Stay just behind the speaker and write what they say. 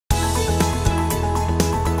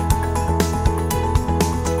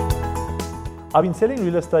I've been selling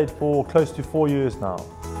real estate for close to 4 years now.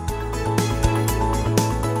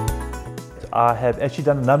 I have actually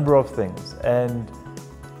done a number of things, and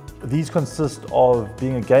these consist of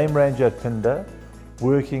being a game ranger at Pinder,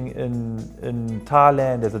 working in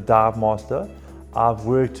Thailand as a dive master. I've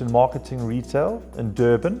worked in marketing retail in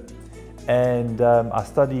Durban, and I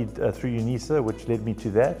studied through UNISA, which led me to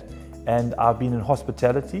that. And I've been in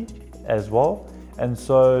hospitality as well. And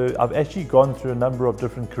so I've actually gone through a number of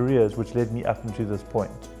different careers, which led me up into this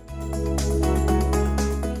point.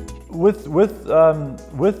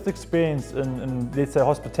 With experience in, let's say,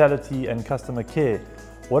 hospitality and customer care,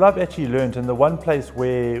 what I've actually learned, and the one place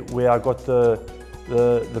where I got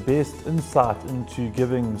the best insight into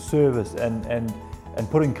giving service and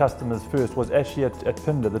putting customers first, was actually at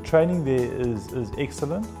Pinder. The training there is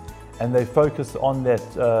excellent, and they focus on that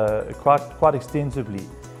quite extensively.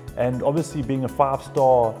 And obviously, being a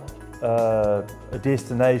 5-star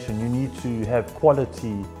destination, you need to have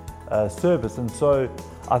quality service. And so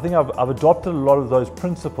I think I've adopted a lot of those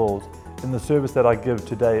principles in the service that I give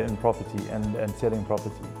today in property and selling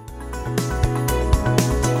property.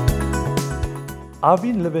 I've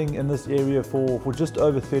been living in this area for just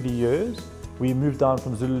over 30 years. We moved down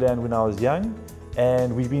from Zululand when I was young,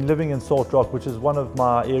 and we've been living in Salt Rock, which is one of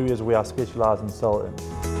my areas where I specialize and sell in.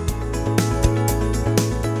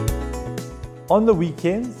 On the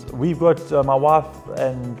weekends, we've got my wife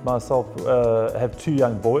and myself have 2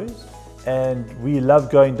 young boys, and we love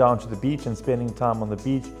going down to the beach and spending time on the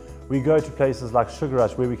beach. We go to places like Sugar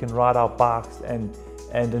Rush, where we can ride our bikes and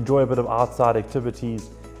enjoy a bit of outside activities.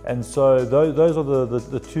 And so those are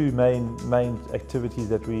the 2 main activities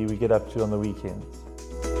that we get up to on the weekends.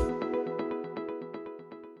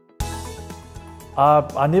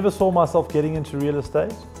 I never saw myself getting into real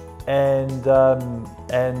estate, and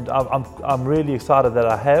I'm really excited that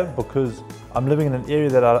I have, because I'm living in an area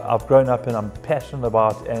that I've grown up in, I'm passionate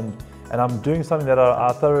about, and I'm doing something that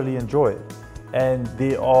I thoroughly enjoy. And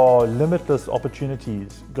there are limitless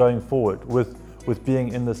opportunities going forward with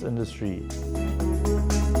being in this industry.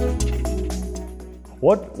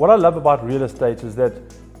 What I love about real estate is that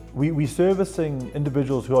we're servicing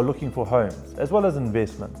individuals who are looking for homes as well as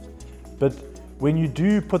investments. But when you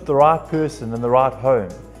do put the right person in the right home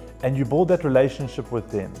and you build that relationship with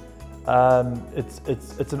them,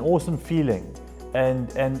 it's an awesome feeling.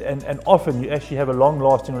 And often you actually have a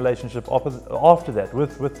long-lasting relationship after that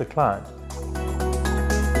with the client.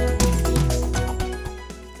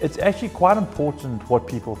 It's actually quite important what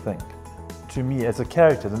people think, to me, as a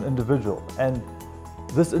character, as an individual. And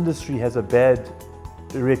this industry has a bad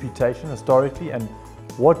reputation historically, and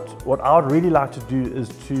what I would really like to do is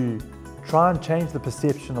to try and change the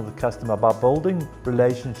perception of the customer by building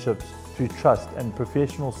relationships through trust and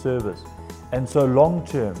professional service. And so long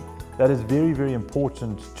term, that is very, very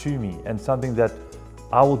important to me, and something that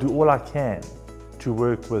I will do all I can to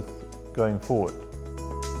work with going forward.